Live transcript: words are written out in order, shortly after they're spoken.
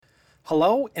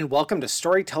Hello, and welcome to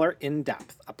Storyteller In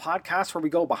Depth, a podcast where we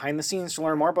go behind the scenes to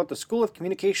learn more about the School of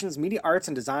Communications, Media Arts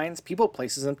and Designs, people,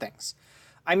 places, and things.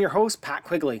 I'm your host, Pat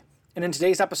Quigley, and in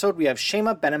today's episode we have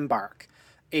Sheima Benembarek,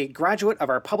 a graduate of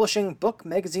our publishing, book,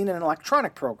 magazine, and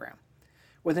electronic program.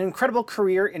 With an incredible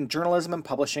career in journalism and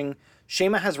publishing,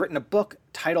 Sheima has written a book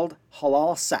titled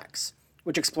Halal Sex,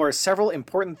 which explores several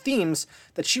important themes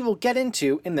that she will get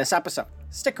into in this episode.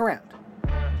 Stick around.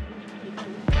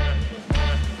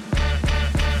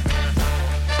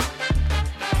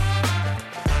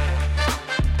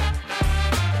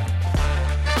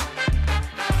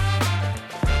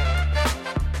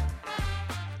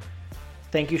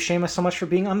 Thank you, Sheima, so much for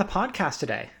being on the podcast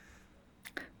today.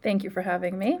 Thank you for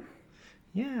having me.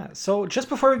 Yeah, so just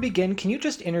before we begin, can you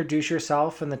just introduce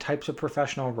yourself and the types of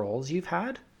professional roles you've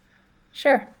had?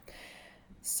 Sure.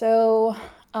 So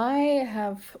I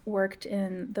have worked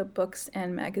in the books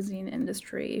and magazine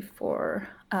industry for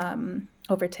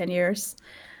over 10 years.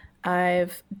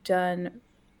 I've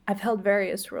held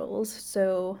various roles.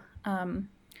 So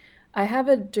I have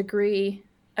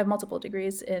multiple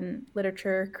degrees in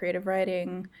literature, creative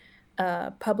writing,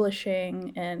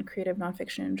 publishing, and creative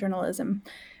nonfiction and journalism.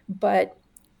 But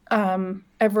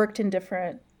I've worked in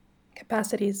different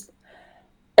capacities.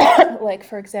 Like,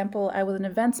 for example, I was an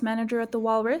events manager at the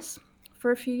Walrus for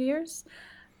a few years.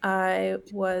 I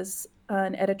was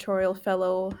an editorial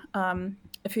fellow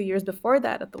a few years before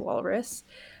that at the Walrus.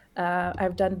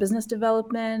 I've done business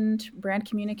development, brand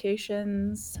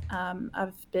communications.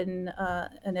 I've been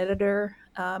an editor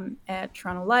at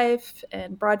Toronto Life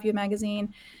and Broadview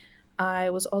magazine. I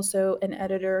was also an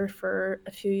editor for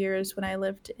a few years when I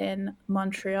lived in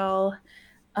Montreal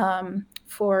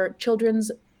for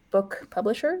children's book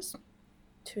publishers,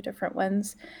 two different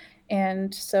ones.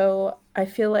 And so I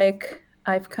feel like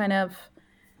I've kind of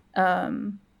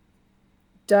done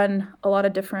a lot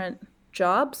of different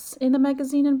jobs in the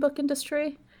magazine and book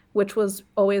industry, which was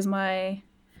always my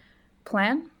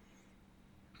plan.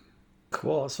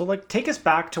 Cool. So take us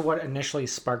back to what initially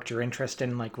sparked your interest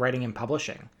in writing and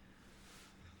publishing.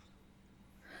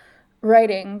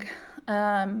 Writing.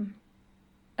 I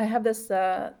have this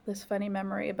funny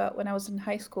memory about when I was in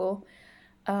high school.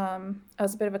 I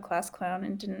was a bit of a class clown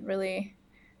and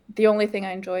the only thing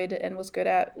I enjoyed and was good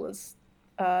at was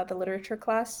the literature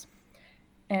class.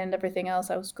 And everything else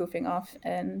I was goofing off.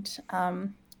 And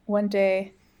one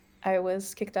day I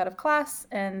was kicked out of class,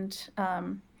 and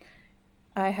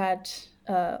I had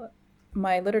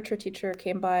my literature teacher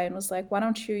came by and was like, "Why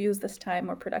don't you use this time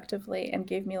more productively?" and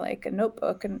gave me a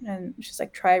notebook, and she's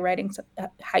like, "Try writing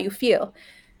how you feel."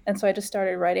 And so I just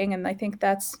started writing, and I think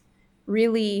that's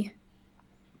really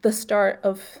the start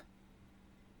of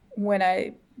when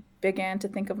I began to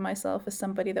think of myself as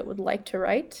somebody that would like to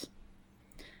write.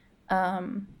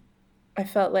 I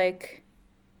felt like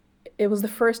it was the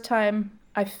first time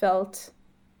I felt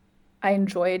I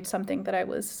enjoyed something that I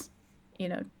was,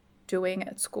 doing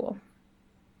at school.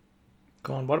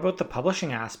 Cool. And what about the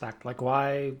publishing aspect?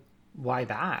 Why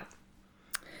that?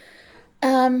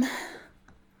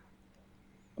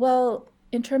 Well,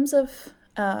 in terms of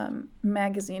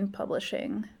magazine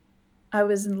publishing, I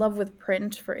was in love with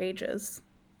print for ages.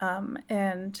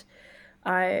 And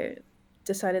I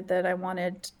decided that I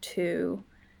wanted to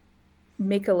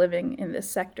make a living in this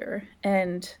sector,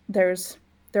 and there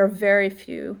are very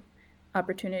few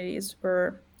opportunities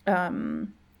or a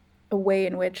way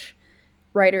in which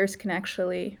writers can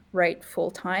actually write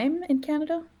full-time in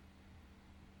Canada.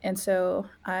 And so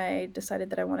I decided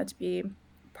that I wanted to be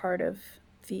part of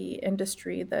the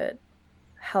industry that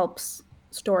helps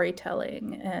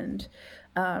storytelling and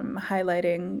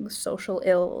highlighting social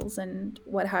ills and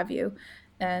what have you.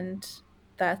 And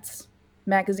that's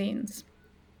magazines.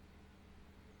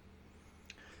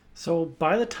 So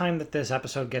by the time that this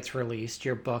episode gets released,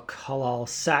 your book, Halal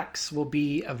Sex, will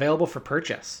be available for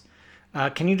purchase.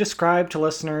 Can you describe to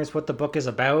listeners what the book is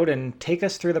about and take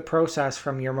us through the process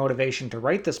from your motivation to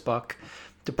write this book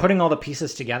to putting all the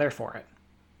pieces together for it?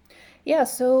 Yeah,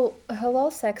 so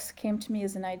Halal Sex came to me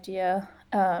as an idea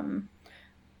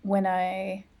when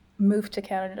I moved to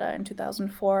Canada in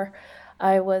 2004.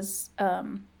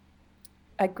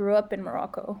 I grew up in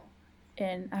Morocco,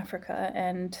 in Africa,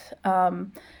 and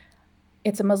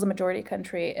it's a Muslim majority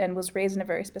country, and was raised in a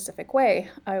very specific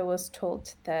way. I was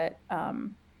told that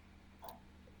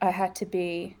I had to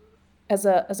be, as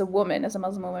a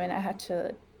Muslim woman, I had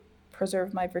to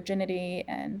preserve my virginity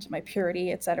and my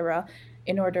purity, etc.,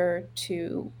 in order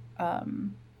to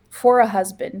for a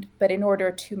husband, but in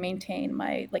order to maintain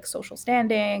my social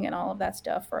standing and all of that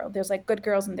stuff. Or there's good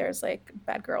girls and there's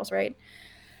bad girls, right?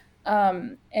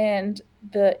 And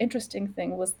the interesting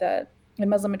thing was that in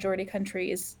Muslim majority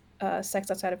countries, sex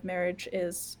outside of marriage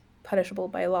is punishable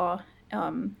by law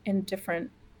in different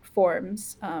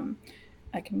forms.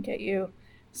 I can get you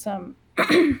some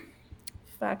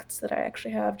facts that I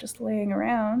actually have just laying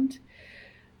around.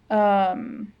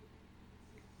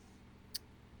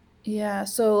 Yeah,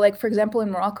 so like for example,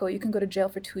 in Morocco, you can go to jail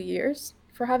for 2 years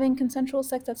for having consensual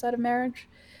sex outside of marriage.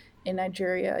 In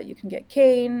Nigeria, you can get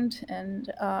caned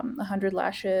and 100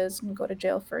 lashes and go to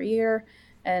jail for a year.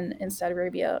 And in Saudi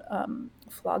Arabia,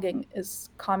 flogging is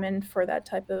common for that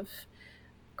type of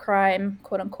crime,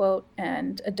 quote unquote,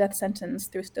 and a death sentence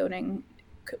through stoning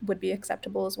would be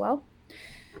acceptable as well.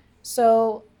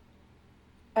 So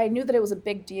I knew that it was a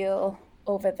big deal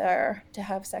over there to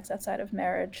have sex outside of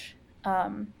marriage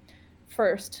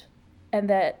first, and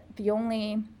that the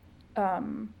only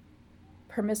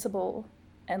permissible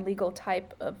and legal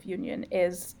type of union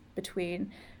is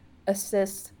between a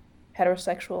cis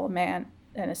heterosexual man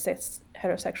and a cis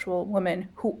heterosexual woman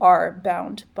who are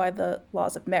bound by the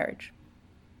laws of marriage.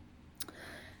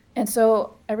 And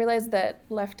so I realized that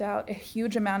left out a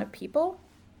huge amount of people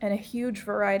and a huge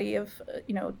variety of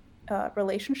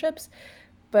relationships.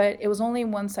 But it was only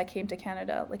once I came to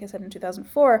Canada, like I said, in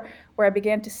 2004, where I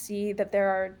began to see that there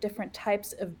are different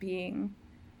types of being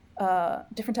a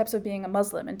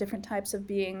Muslim and different types of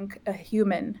being a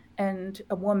human and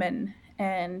a woman,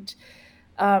 and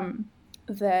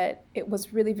that it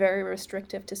was really very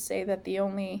restrictive to say that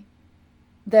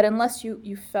unless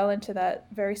you fell into that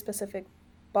very specific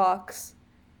box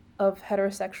of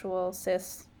heterosexual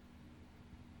cis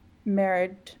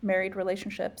married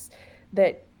relationships,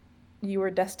 that you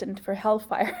were destined for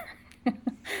hellfire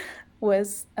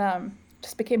was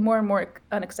just became more and more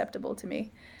unacceptable to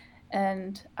me.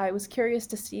 And I was curious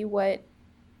to see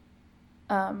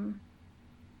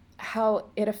how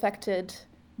it affected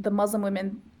the Muslim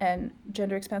women and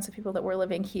gender expansive people that were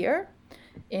living here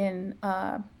in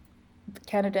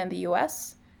Canada and the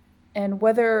US, and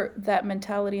whether that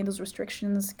mentality and those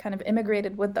restrictions kind of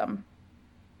immigrated with them.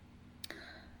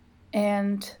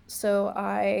 And so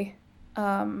I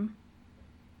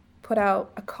put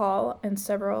out a call in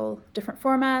several different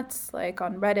formats, like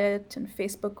on Reddit and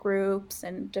Facebook groups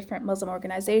and different Muslim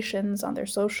organizations on their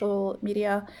social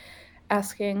media,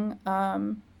 asking,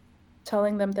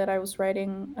 telling them that I was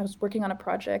working on a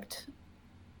project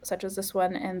such as this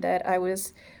one, and that I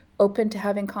was open to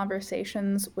having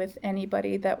conversations with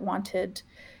anybody that wanted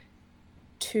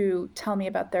to tell me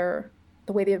about the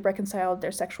way they had reconciled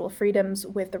their sexual freedoms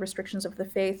with the restrictions of the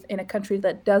faith in a country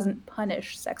that doesn't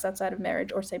punish sex outside of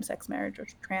marriage or same-sex marriage or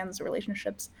trans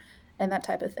relationships and that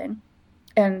type of thing.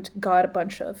 And got a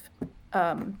bunch of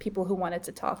people who wanted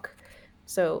to talk.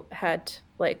 So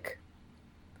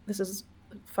this is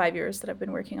 5 years that I've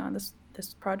been working on this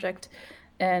project.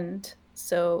 And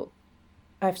so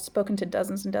I've spoken to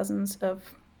dozens and dozens of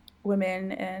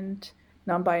women and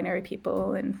non-binary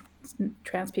people and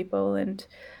trans people, and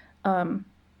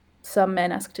some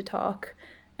men asked to talk,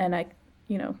 and I,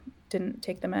 didn't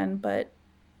take them in, but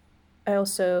I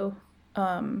also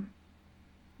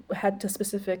had to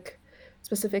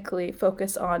specifically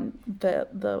focus on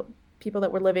the people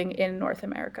that were living in North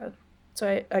America.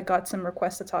 So I got some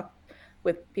requests to talk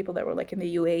with people that were like in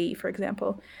the UAE, for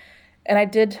example. And I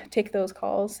did take those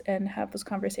calls and have those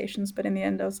conversations, but in the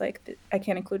end, I was like, I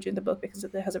can't include you in the book because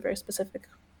it has a very specific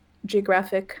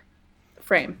geographic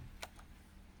frame.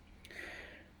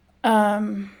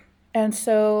 And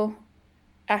so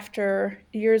after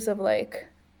years of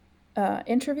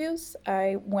interviews,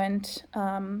 I went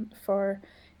for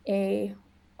a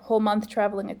whole month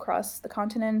traveling across the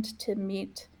continent to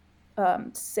meet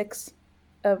 6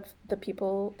 of the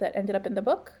people that ended up in the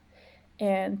book,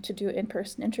 and to do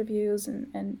in-person interviews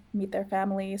and meet their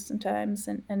families sometimes,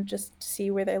 and just see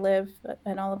where they live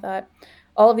and all of that.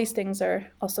 All of these things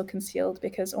are also concealed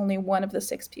because only one of the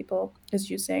 6 people is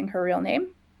using her real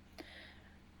name.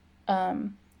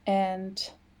 And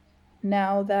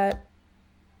now that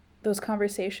those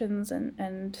conversations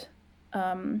and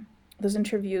those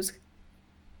interviews,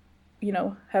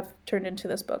 have turned into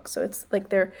this book. So it's like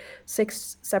there are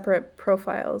 6 separate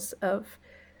profiles of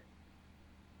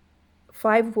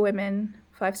 5 women,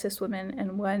 5 cis women,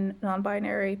 and 1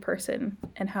 non-binary person,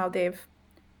 and how they've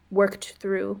worked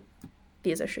through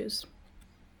these issues.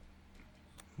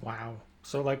 Wow.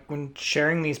 So, when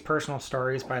sharing these personal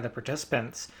stories by the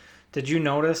participants, did you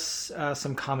notice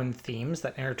some common themes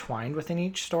that intertwined within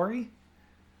each story?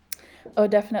 Oh,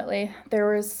 definitely.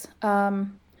 There was,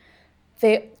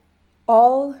 they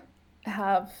all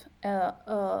have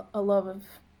a love of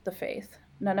the faith.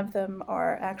 None of them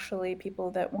are actually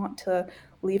people that want to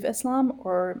leave Islam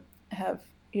or have,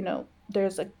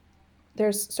 there's a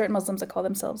there's certain Muslims that call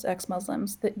themselves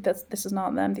ex-Muslims. This is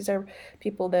not them. These are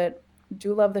people that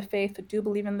do love the faith, do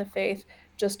believe in the faith,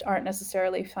 just aren't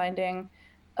necessarily finding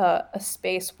a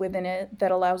space within it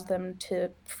that allows them to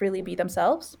freely be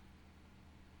themselves.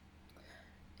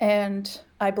 And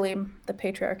I blame the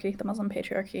patriarchy, the Muslim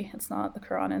patriarchy. It's not the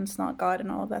Quran and it's not God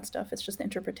and all of that stuff. It's just the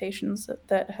interpretations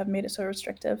that have made it so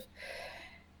restrictive.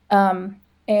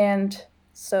 And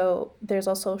so there's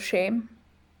also shame.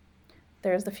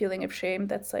 There's the feeling of shame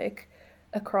that's like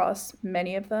across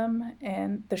many of them,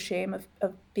 and the shame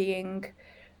of being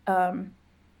um,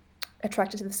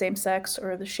 attracted to the same sex,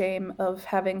 or the shame of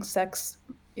having sex,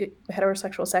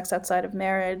 heterosexual sex outside of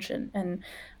marriage, and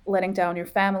letting down your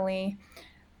family.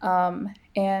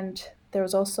 And there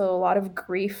was also a lot of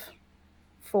grief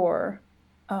for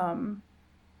um,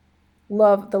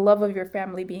 the love of your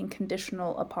family being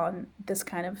conditional upon this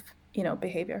kind of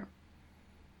behavior.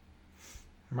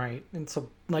 Right. And so,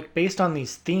 like, based on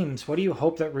these themes, what do you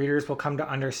hope that readers will come to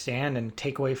understand and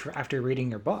take away after reading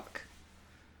your book?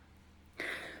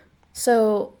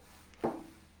 So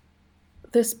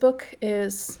this book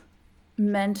is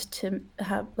meant to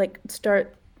have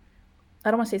start.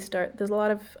 I don't want to say start. There's a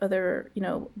lot of other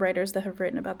writers that have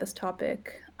written about this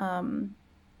topic.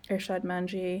 Irshad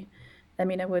Manji,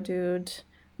 Amina Wadud,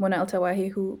 Mona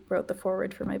Al-Tawahi, who wrote the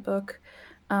foreword for my book.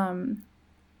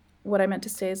 What I meant to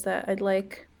say is that I'd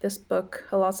like this book,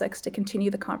 Halal Sex, to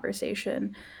continue the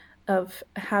conversation of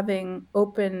having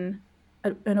an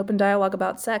open dialogue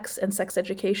about sex and sex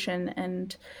education,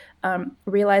 and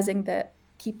realizing that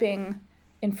keeping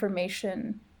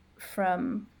information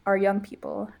from our young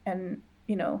people and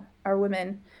our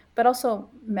women, but also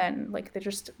men, like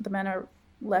the men are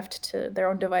left to their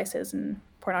own devices and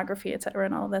pornography, etc.,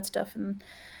 and all of that stuff, and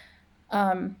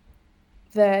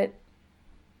that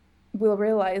we'll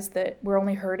realize that we're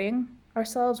only hurting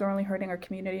ourselves, we're only hurting our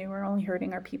community, we're only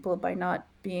hurting our people by not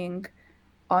being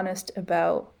honest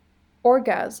about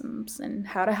orgasms and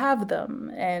how to have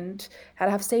them and how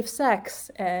to have safe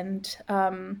sex and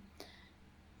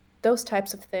those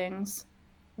types of things.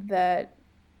 That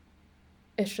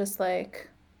it's just like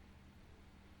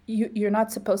you're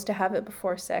not supposed to have it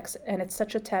before sex, and it's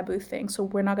such a taboo thing, so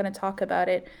we're not going to talk about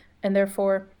it. And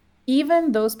therefore,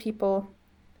 even those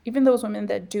women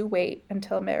that do wait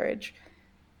until marriage,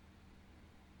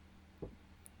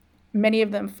 many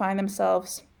of them find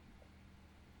themselves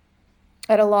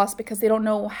at a loss because they don't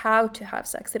know how to have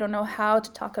sex. They don't know how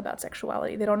to talk about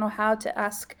sexuality. They don't know how to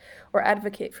ask or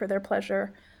advocate for their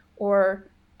pleasure, or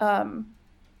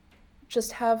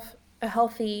just have a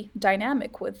healthy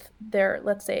dynamic with their,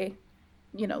 let's say,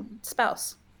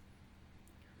 spouse.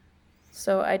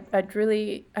 So I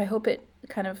hope it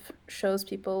kind of shows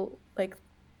people like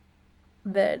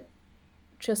that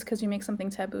just because you make something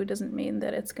taboo doesn't mean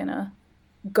that it's gonna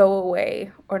go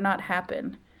away or not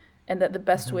happen, and that the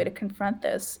best way to confront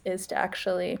this is to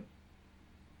actually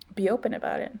be open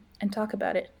about it and talk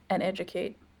about it and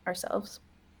educate ourselves.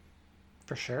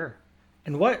 For sure.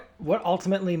 And what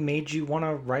ultimately made you want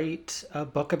to write a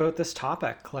book about this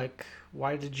topic? Like,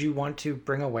 why did you want to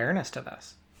bring awareness to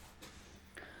this?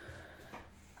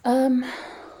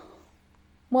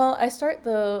 Well, I start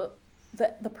the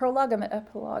prologue and the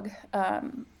epilogue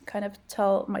kind of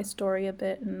tell my story a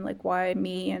bit, and like why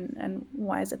me, and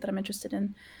why is it that I'm interested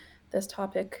in this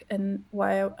topic, and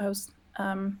why I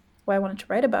wanted to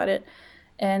write about it.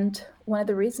 And one of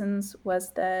the reasons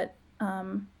was that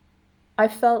I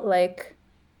felt like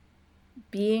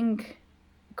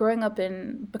growing up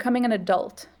in becoming an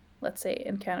adult, let's say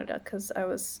in Canada, because I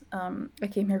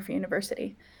came here for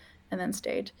university and then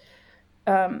stayed.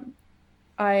 Um,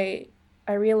 I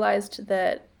I realized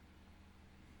that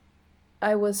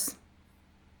I was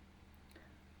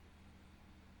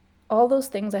all those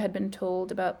things I had been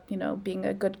told about, being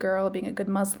a good girl, being a good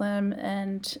Muslim,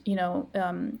 and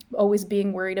always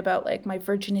being worried about like my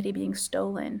virginity being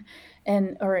stolen,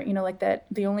 and or like that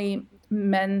the only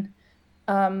men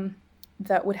um,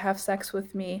 that would have sex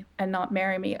with me and not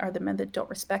marry me are the men that don't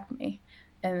respect me,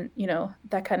 and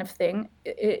that kind of thing.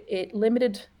 It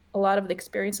limited a lot of the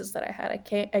experiences that I had. I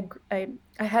can't. I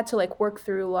had to like work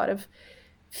through a lot of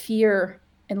fear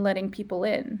in letting people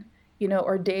in,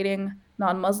 or dating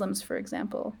non-Muslims, for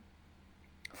example.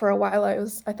 For a while,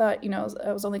 I thought,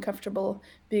 I was only comfortable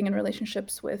being in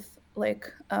relationships with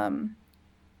like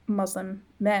Muslim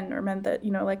men, or men that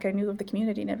like I knew of the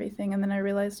community and everything. And then I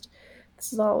realized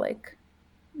this is all like,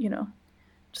 you know,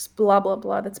 just blah blah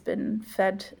blah that's been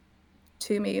fed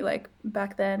to me like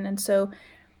back then. And so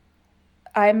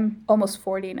I'm almost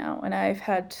 40 now, and I've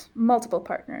had multiple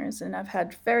partners, and I've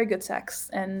had very good sex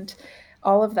and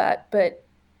all of that. But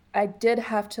I did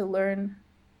have to learn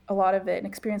a lot of it and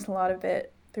experienced a lot of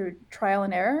it through trial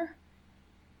and error,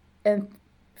 and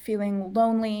feeling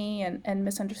lonely and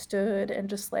misunderstood and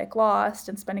just like lost,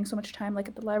 and spending so much time like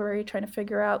at the library trying to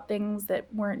figure out things that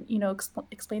weren't,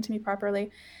 explained to me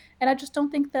properly. And I just don't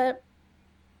think that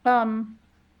um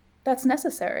that's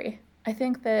necessary. I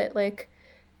think that like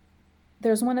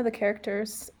there's one of the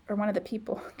characters, or one of the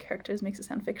people, characters makes it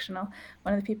sound fictional.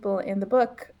 One of the people in the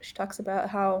book, she talks about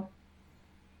how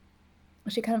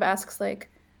she kind of asks like,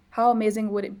 how amazing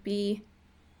would it be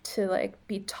to like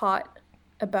be taught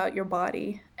about your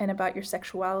body and about your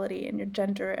sexuality and your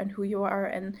gender and who you are,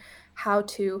 and how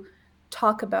to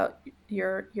talk about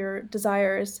your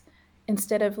desires,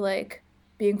 instead of like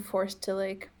being forced to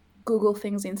like Google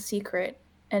things in secret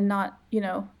and not,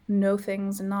 know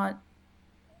things, and not,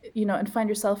 and find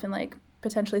yourself in like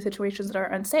potentially situations that are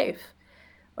unsafe.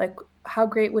 Like, how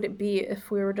great would it be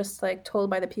if we were just like told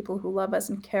by the people who love us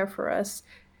and care for us,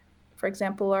 for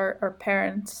example, our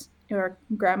parents, our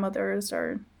grandmothers,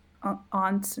 our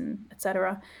aunts, and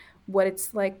etc., what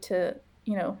it's like to,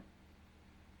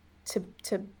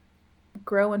 to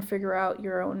grow and figure out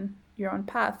your own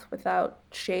path without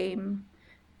shame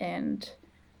and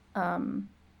um,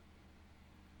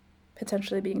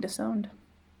 potentially being disowned.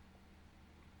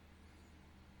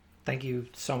 Thank you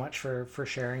so much for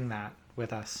sharing that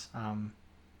with us. Sure.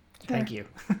 Thank you.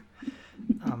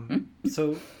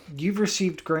 So you've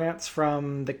received grants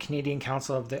from the Canadian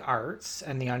Council of the Arts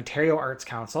and the Ontario Arts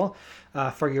Council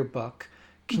for your book.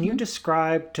 Can you Mm-hmm.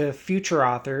 describe to future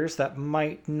authors that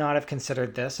might not have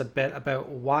considered this a bit about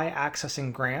why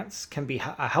accessing grants can be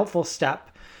a helpful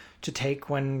step to take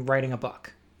when writing a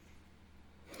book?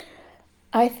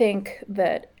 I think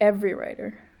that every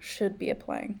writer should be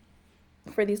applying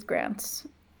for these grants.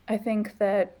 I think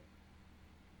that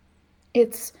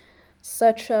it's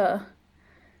such a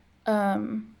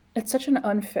it's such an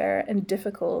unfair and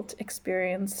difficult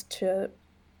experience to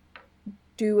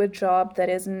do a job that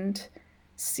isn't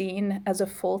seen as a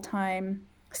full-time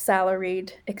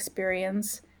salaried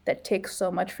experience that takes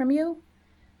so much from you.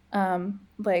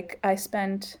 Like I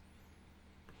spent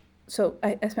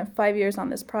 5 years on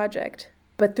this project,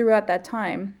 but throughout that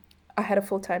time, I had a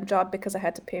full-time job because I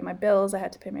had to pay my bills, I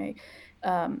had to pay my,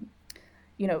 um,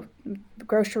 you know,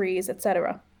 groceries,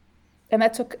 etc. And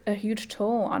that took a huge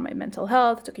toll on my mental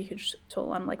health. It took a huge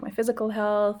toll on like my physical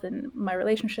health and my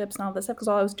relationships and all this stuff, because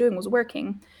all I was doing was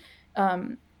working.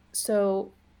 Um,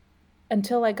 so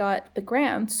until I got the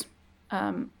grants,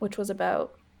 which was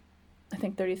about, I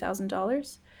think,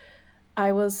 $30,000,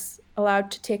 I was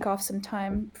allowed to take off some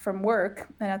time from work.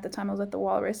 And at the time, I was at the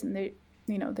Walrus, and they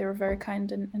were very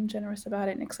kind and generous about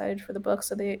it and excited for the book.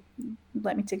 So they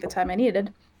let me take the time I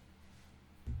needed,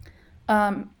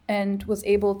 and was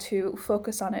able to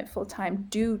focus on it full time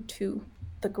due to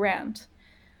the grant.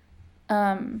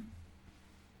 Um,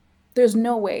 there's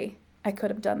no way I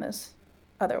could have done this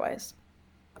otherwise.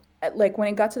 Like when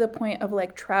it got to the point of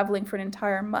like traveling for an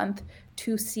entire month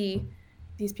to see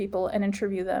these people and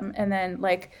interview them, and then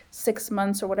like 6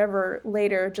 months or whatever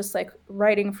later, just like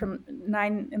writing from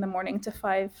 9 in the morning to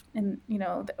 5 in,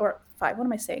 or 5, what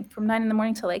am I saying, from 9 in the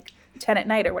morning to like 10 at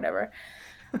night or whatever.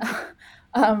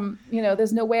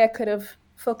 There's no way I could have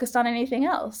focused on anything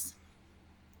else.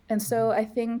 And so I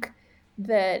think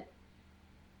that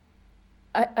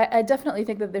I definitely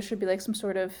think that there should be like some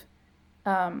sort of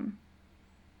um,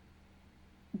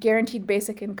 guaranteed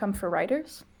basic income for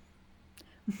writers.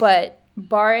 But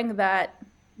barring that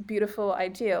beautiful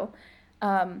ideal,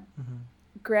 um, Mm-hmm.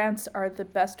 grants are the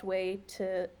best way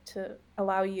to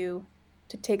allow you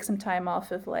to take some time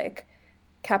off of like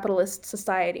capitalist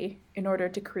society in order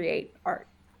to create art.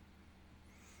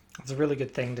 It's a really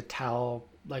good thing to tell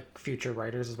like future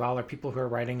writers as well, or people who are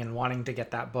writing and wanting to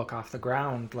get that book off the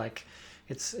ground. Like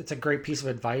it's a great piece of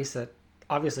advice that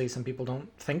obviously some people don't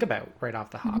think about right off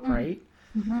the hop, Mm-hmm. right?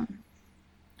 Mm-hmm. So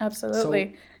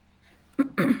Absolutely.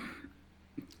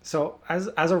 so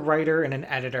as a writer and an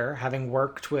editor, having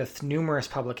worked with numerous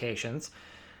publications,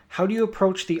 how do you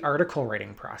approach the article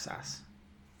writing process?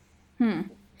 Hmm.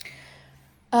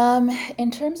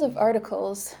 In terms of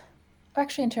articles,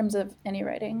 actually, in terms of any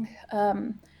writing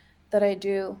that I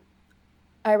do,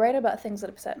 I write about things that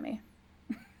upset me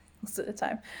most of the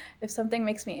time. If something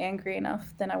makes me angry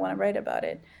enough, then I want to write about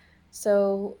it.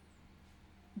 So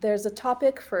there's a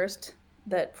topic first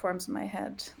that forms in my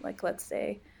head. Like, um, let's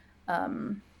say,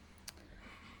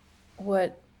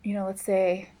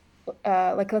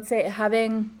 let's say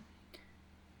having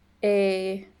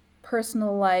a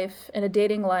personal life and a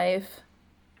dating life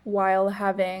while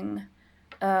having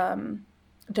um,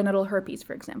 genital herpes,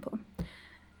 for example.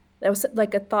 That was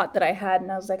like a thought that I had,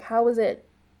 and I was like, how is it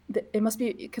it must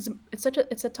be because it's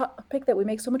a topic that we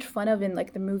make so much fun of in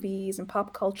like the movies and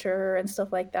pop culture and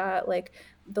stuff like that. Like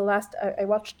the last I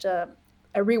watched, I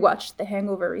rewatched The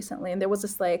Hangover recently, and there was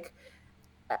this like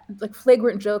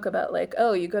flagrant joke about like,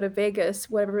 oh, you go to Vegas,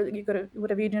 whatever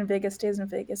you do in Vegas stays in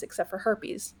Vegas except for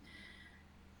herpes.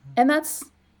 And that's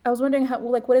I was wondering how,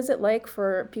 like, what is it like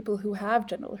for people who have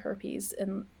genital herpes?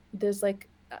 And there's like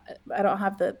I don't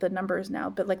have the numbers now,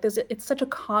 but like it's such a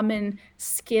common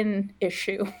skin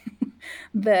issue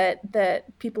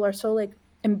that people are so like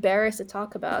embarrassed to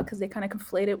talk about because they kind of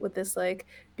conflate it with this like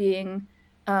being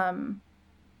um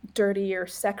dirty or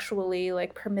sexually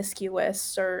like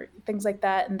promiscuous or things like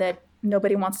that, and that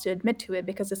nobody wants to admit to it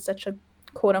because it's such a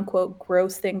quote unquote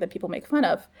gross thing that people make fun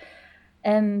of.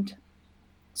 And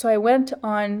so I went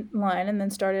online and then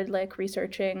started like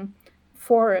researching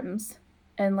forums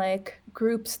and like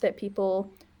groups that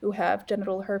people who have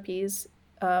genital herpes,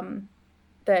 um,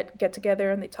 that get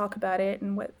together and they talk about it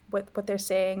and what they're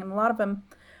saying, and a lot of them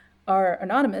are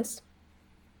anonymous,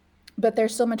 but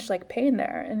there's so much like pain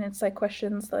there, and it's like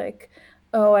questions like,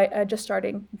 oh, I just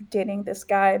started dating this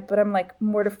guy, but I'm like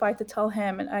mortified to tell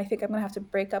him, and I think I'm gonna have to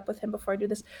break up with him before I do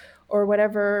this, or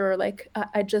whatever, or like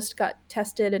I just got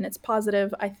tested and it's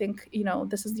positive, I think,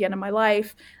 this is the end of my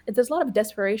life. There's a lot of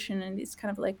desperation in these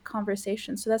kind of like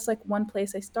conversations, so that's like one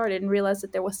place I started and realized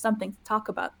that there was something to talk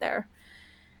about there.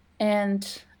 And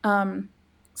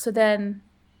so then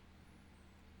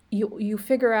you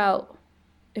figure out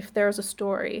if there's a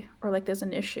story or like there's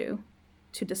an issue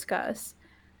to discuss,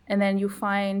 and then you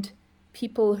find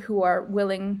people who are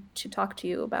willing to talk to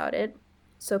you about it,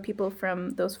 so people from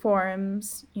those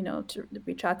forums, to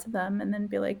reach out to them and then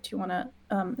be like, do you want to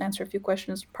answer a few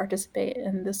questions, participate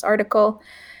in this article?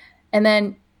 And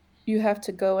then you have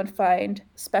to go and find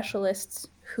specialists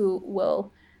who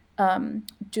will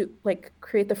do like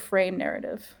create the frame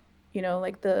narrative,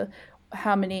 like the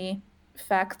how many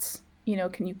facts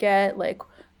can you get, like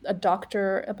a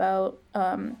doctor about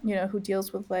who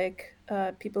deals with like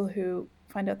people who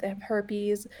find out they have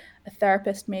herpes, a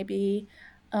therapist maybe,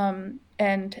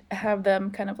 and have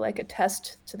them kind of like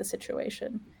attest to the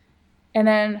situation. And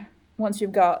then once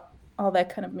you've got all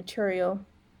that kind of material,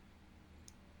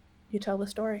 you tell the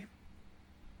story.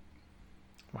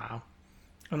 Wow.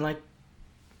 And like,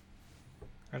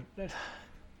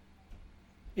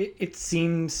 it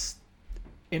seems,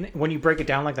 when you break it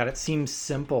down like that, it seems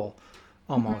simple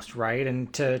almost, mm-hmm. right?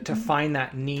 And to mm-hmm. find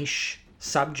that niche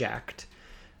subject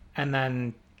and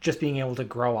then just being able to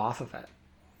grow off of it,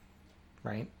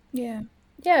 right? Yeah,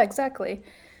 exactly.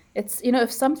 It's,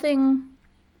 if something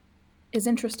is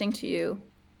interesting to you,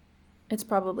 it's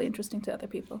probably interesting to other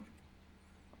people.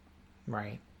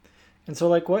 Right. And so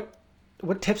like what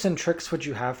tips and tricks would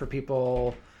you have for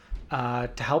people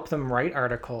to help them write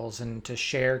articles and to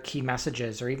share key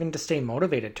messages, or even to stay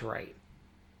motivated to write?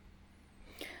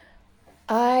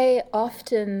 I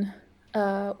often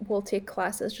will take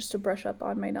classes just to brush up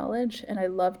on my knowledge, and I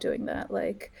love doing that.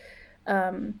 Like,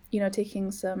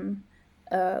 taking some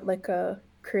like a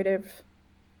creative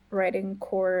writing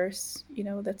course,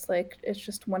 that's like, it's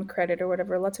just 1 credit or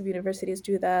whatever. Lots of universities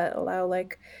do that, allow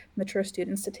like mature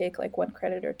students to take like 1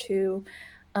 credit or 2.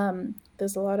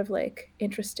 There's a lot of like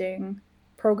interesting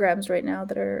programs right now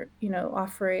that are,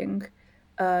 offering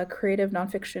creative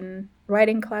nonfiction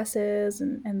writing classes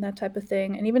and that type of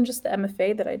thing. And even just the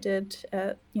MFA that I did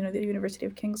at, the University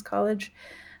of King's College,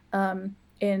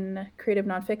 in creative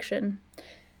nonfiction,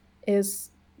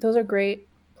 those are great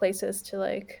places to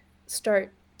like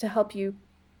start to help you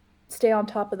stay on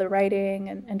top of the writing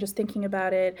and just thinking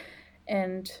about it.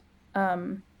 And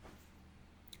an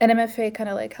MFA kind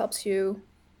of like helps you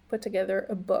put together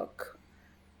a book,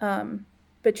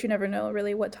 but you never know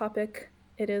really what topic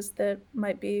it is that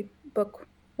might be book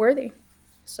worthy.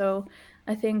 So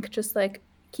I think just like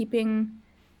keeping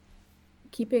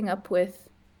up with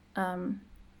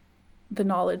the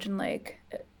knowledge and like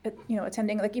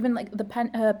attending like even like the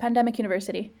pandemic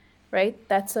university, right?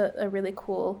 That's a really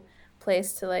cool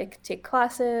place to like take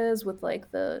classes with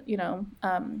like the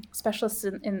specialists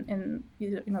in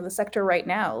the sector right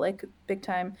now. Like big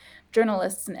time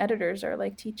journalists and editors are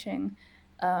like teaching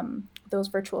those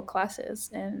virtual classes,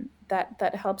 and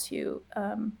that helps you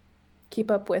keep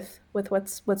up with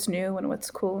what's new and what's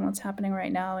cool and what's happening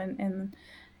right now in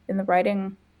the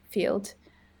writing field.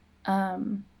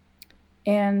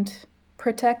 And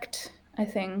protect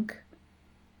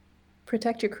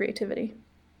your creativity.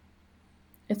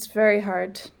 It's very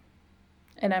hard,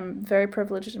 and I'm very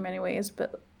privileged in many ways,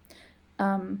 but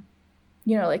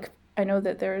like I know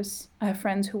that I have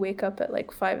friends who wake up at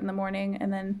like 5 a.m.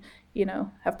 and then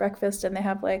have breakfast, and they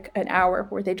have like an hour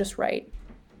where they just write.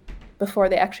 before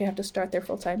they actually have to start their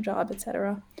full-time job,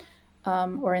 etc.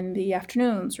 Or in the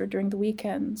afternoons or during the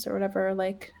weekends or whatever.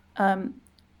 Like,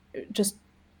 just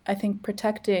I think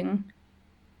protecting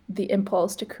the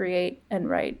impulse to create and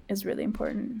write is really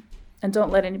important. And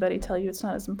don't let anybody tell you it's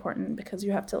not as important because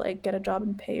you have to like get a job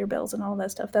and pay your bills and all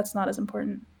that stuff. That's not as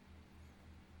important.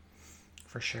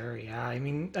 For sure, yeah. I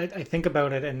mean, I think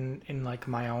about it in like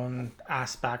my own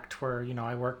aspect where,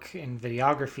 I work in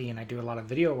videography and I do a lot of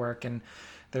video work. And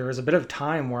there was a bit of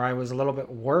time where I was a little bit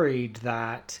worried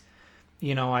that,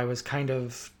 I was kind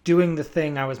of doing the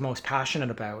thing I was most passionate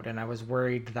about. And I was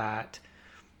worried that,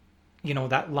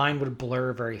 that line would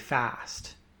blur very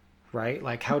fast, right?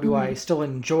 Like, how do I Mm-hmm. still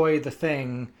enjoy the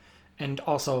thing and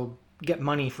also get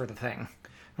money for the thing?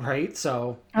 Right.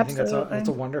 So I think that's a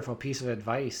Absolutely. wonderful piece of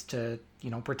advice to,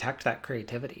 protect that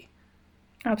creativity.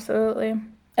 Absolutely.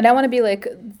 And I want to be like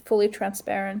fully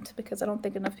transparent because I don't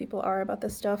think enough people are about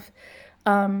this stuff.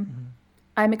 Um, Mm-hmm.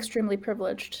 I'm extremely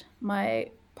privileged. My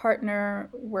partner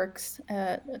works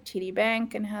at a TD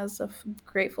Bank and has a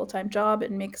great full time job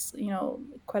and makes,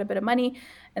 quite a bit of money.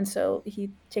 And so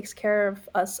he takes care of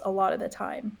us a lot of the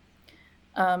time.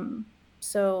 Um,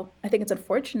 so I think it's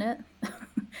unfortunate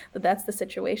that that's the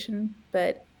situation,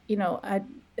 but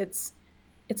it's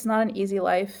it's not an easy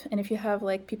life. And if you have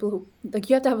like people who like,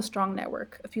 you have to have a strong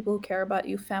network of people who care about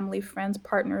you, family, friends,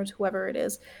 partners, whoever it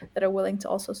is, that are willing to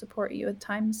also support you at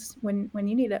times when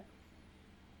you need it.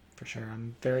 For sure.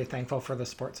 I'm very thankful for the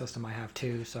support system I have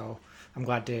too. So I'm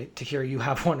glad to hear you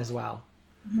have one as well.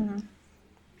 Mhm.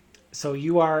 So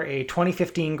you are a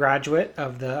 2015 graduate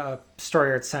of the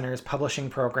Story Arts Center's publishing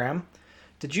program.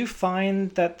 Did you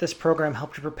find that this program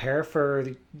helped you prepare for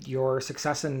your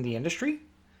success in the industry?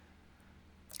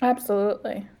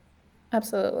 Absolutely.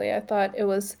 Absolutely. I thought it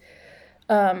was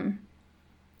um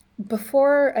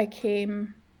before I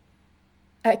came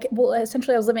well,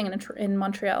 essentially, I was living in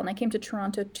Montreal, and I came to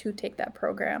Toronto to take that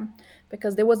program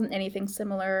because there wasn't anything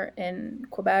similar in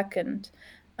Quebec. And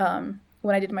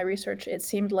when I did my research, it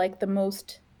seemed like the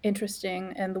most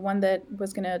interesting and the one that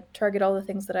was going to target all the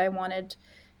things that I wanted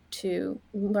to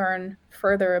learn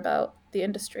further about the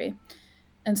industry.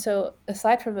 And so,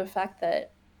 aside from the fact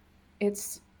that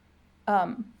it's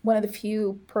one of the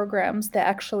few programs that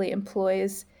actually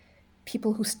employs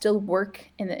people who still work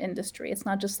in the industry. It's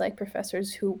not just like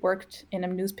professors who worked in a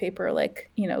newspaper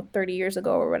like, 30 years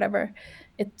ago or whatever.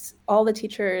 It's all the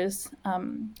teachers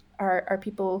are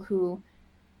people who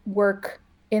work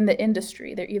in the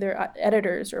industry. They're either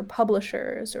editors or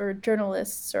publishers or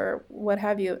journalists or what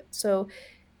have you. So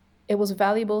it was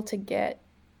valuable to get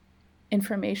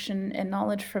information and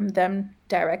knowledge from them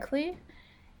directly.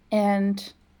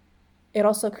 And it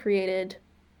also created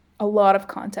a lot of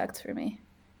contacts for me,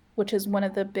 which is one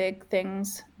of the big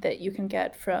things that you can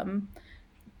get from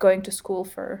going to school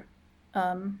for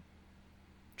um,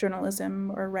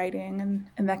 journalism or writing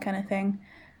and that kind of thing.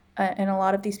 And a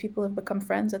lot of these people have become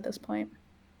friends at this point.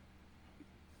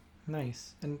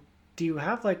 Nice. And do you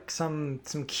have like some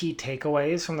key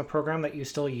takeaways from the program that you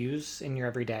still use in your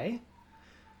everyday?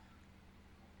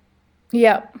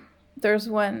 Yeah, there's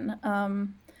one.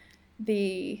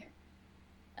 The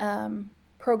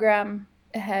program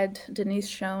had Denise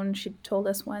Schoen. She told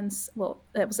us once. Well,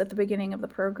 that was at the beginning of the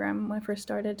program when I first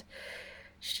started.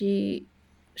 She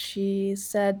she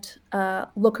said,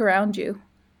 "Look around you,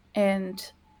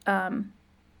 and um,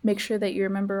 make sure that you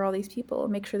remember all these people.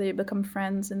 Make sure that you become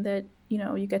friends, and that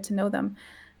you get to know them,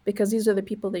 because these are the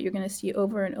people that you're going to see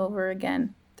over and over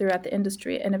again throughout the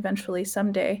industry, and eventually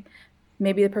someday."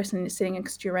 Maybe the person sitting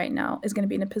next to you right now is going to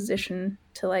be in a position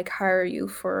to like hire you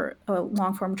for a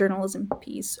long form journalism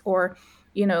piece, or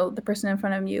the person in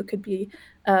front of you could be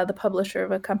the publisher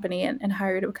of a company and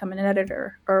hire you to become an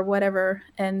editor or whatever.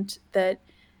 And that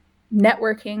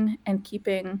networking and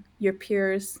keeping your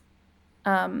peers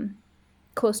um,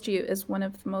 close to you is one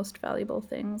of the most valuable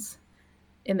things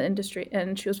in the industry.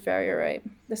 And she was very right.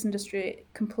 This industry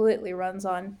completely runs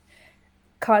on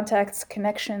contacts,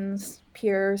 connections,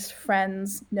 peers,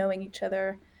 friends, knowing each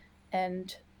other,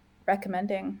 and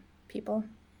recommending people.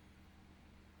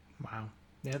 Wow.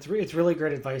 Yeah, it's really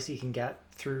great advice you can get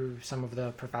through some of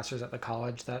the professors at the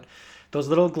college, that those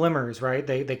little glimmers, right?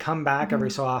 They come back every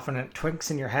Mhm. so often and it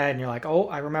twinks in your head and you're like, "Oh,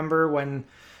 I remember when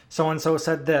so and so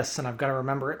said this and I've got to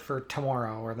remember it for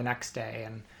tomorrow or the next day."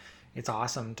 And it's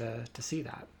awesome to see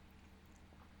that.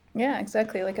 Yeah,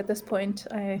 exactly. Like at this point,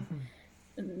 I Mm-hmm.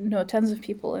 know tons of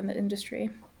people in the industry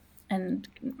and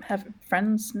have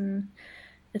friends, and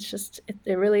it's just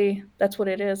it really that's what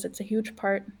it is. It's a huge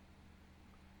part.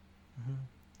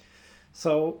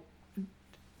 So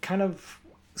kind of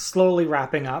slowly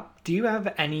wrapping up, do you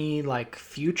have any like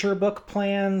future book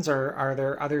plans, or are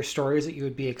there other stories that you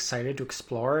would be excited to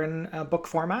explore in a book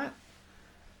format?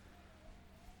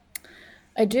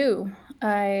 I do.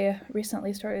 I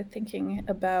recently started thinking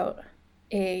about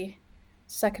a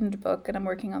second book, and I'm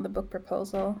working on the book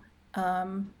proposal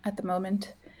at the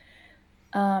moment.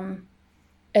 Um,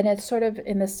 and it's sort of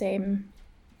in the same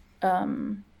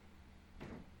um,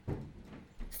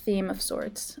 theme of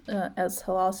sorts as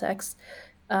Halal Sex.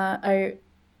 I've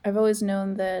always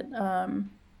known that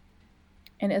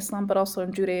in Islam, but also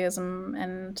in Judaism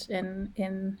and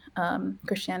in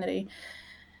Christianity,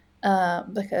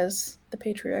 because the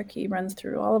patriarchy runs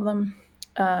through all of them,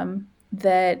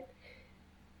 that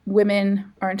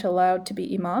women aren't allowed to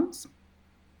be imams,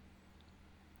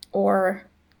 or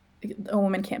a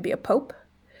woman can't be a pope,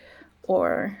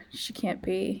 or she can't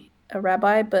be a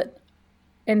rabbi. But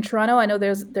in Toronto, I know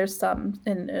there's some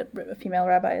in female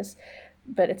rabbis,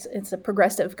 but it's a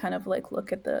progressive kind of like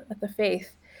look at the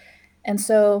faith. And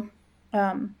so,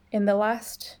 in the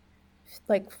last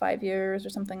like 5 years or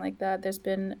something like that, there's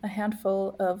been a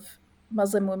handful of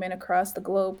Muslim women across the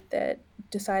globe that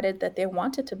decided that they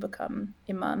wanted to become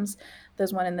imams.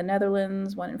 There's one in the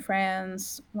Netherlands, one in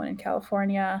France, one in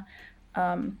California,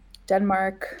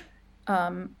 Denmark,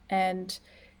 and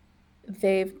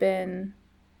they've been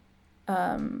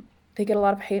they get a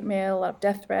lot of hate mail, a lot of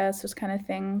death threats, those kind of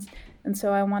things. And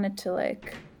so I wanted to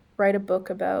like write a book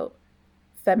about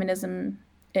feminism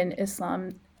in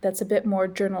Islam that's a bit more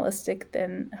journalistic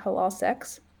than Halal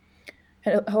Sex.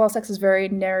 And Halal Sex is very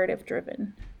narrative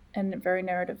driven and very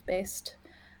narrative based.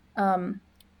 Um,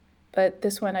 but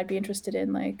this one I'd be interested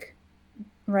in like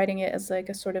writing it as like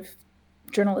a sort of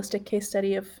journalistic case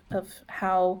study of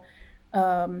how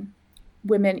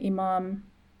women imam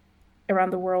around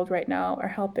the world right now are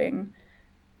helping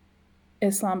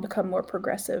Islam become more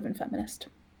progressive and feminist.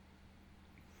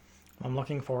 I'm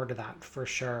looking forward to that for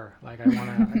sure. Like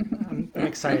I'm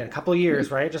excited. A couple of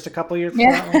years, right? Just a couple of years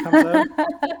before that one comes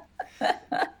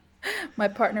out. My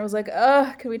partner was like,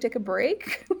 can we take a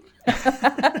break?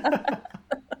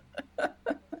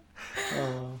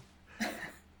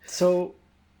 So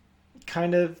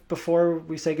kind of before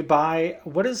we say goodbye,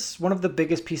 what is one of the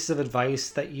biggest pieces of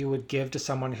advice that you would give to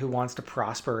someone who wants to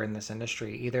prosper in this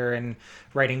industry, either in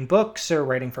writing books or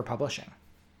writing for publishing?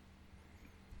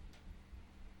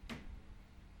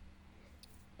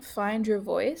 Find your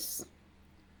voice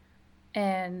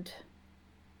and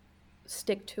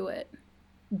stick to it.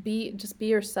 Just be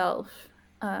yourself.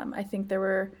 I think there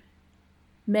were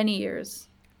many years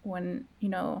when,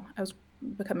 I was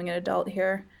becoming an adult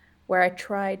here, where I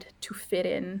tried to fit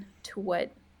in to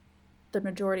what the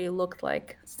majority looked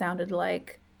like, sounded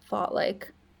like, thought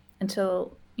like,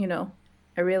 until,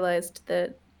 I realized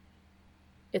that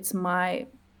it's my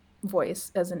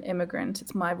voice as an immigrant,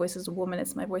 it's my voice as a woman,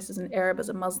 it's my voice as an Arab, as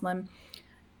a Muslim,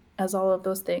 as all of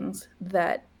those things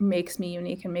that makes me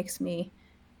unique and makes me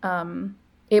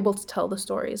able to tell the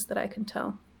stories that I can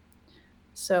tell.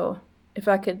 So if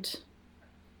I could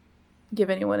give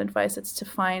anyone advice, it's to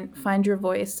find your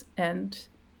voice and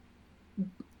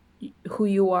who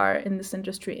you are in this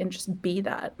industry, and just be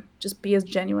that. Just be as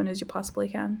genuine as you possibly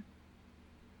can.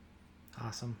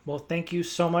 Awesome. Well, thank you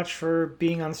so much for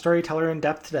being on Storyteller in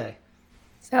Depth today.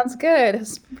 Sounds good.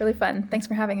 It's really fun. Thanks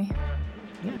for having me.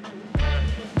 Yeah.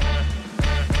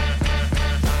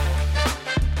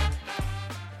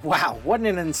 Wow, what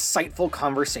an insightful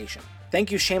conversation.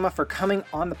 Thank you, Sheima, for coming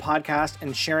on the podcast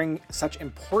and sharing such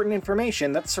important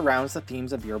information that surrounds the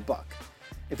themes of your book.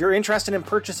 If you're interested in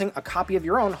purchasing a copy of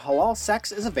your own, Halal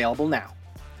Sex is available now.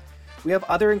 We have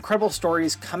other incredible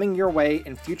stories coming your way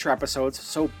in future episodes,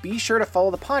 so be sure to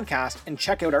follow the podcast and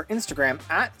check out our Instagram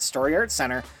at Story Art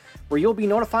Center, where you'll be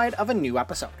notified of a new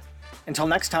episode. Until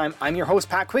next time, I'm your host,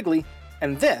 Pat Quigley,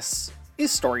 and this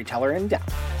is Storyteller in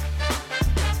Depth.